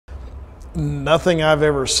Nothing I've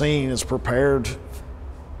ever seen is prepared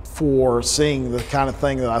for seeing the kind of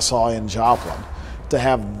thing that I saw in Joplin. To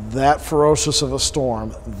have that ferocious of a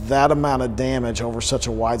storm, that amount of damage over such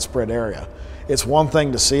a widespread area. It's one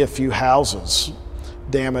thing to see a few houses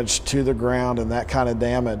damaged to the ground and that kind of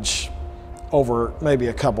damage over maybe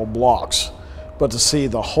a couple blocks, but to see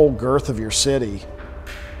the whole girth of your city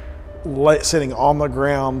sitting on the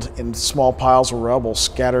ground in small piles of rubble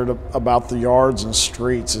scattered about the yards and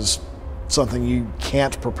streets is something you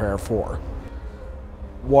can't prepare for.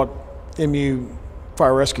 What MU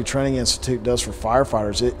Fire Rescue Training Institute does for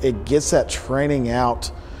firefighters, it gets that training out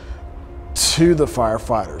to the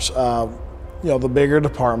firefighters. The bigger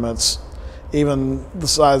departments, even the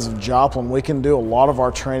size of Joplin, we can do a lot of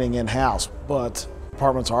our training in-house, but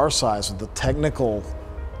departments our size with the technical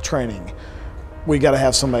training, we got to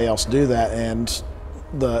have somebody else do that, and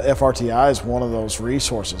the FRTI is one of those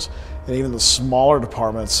resources. And even the smaller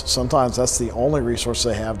departments, sometimes that's the only resource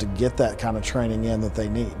they have to get that kind of training in that they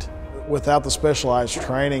need. Without the specialized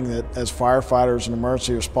training that as firefighters and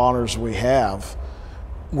emergency responders we have,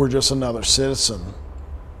 we're just another citizen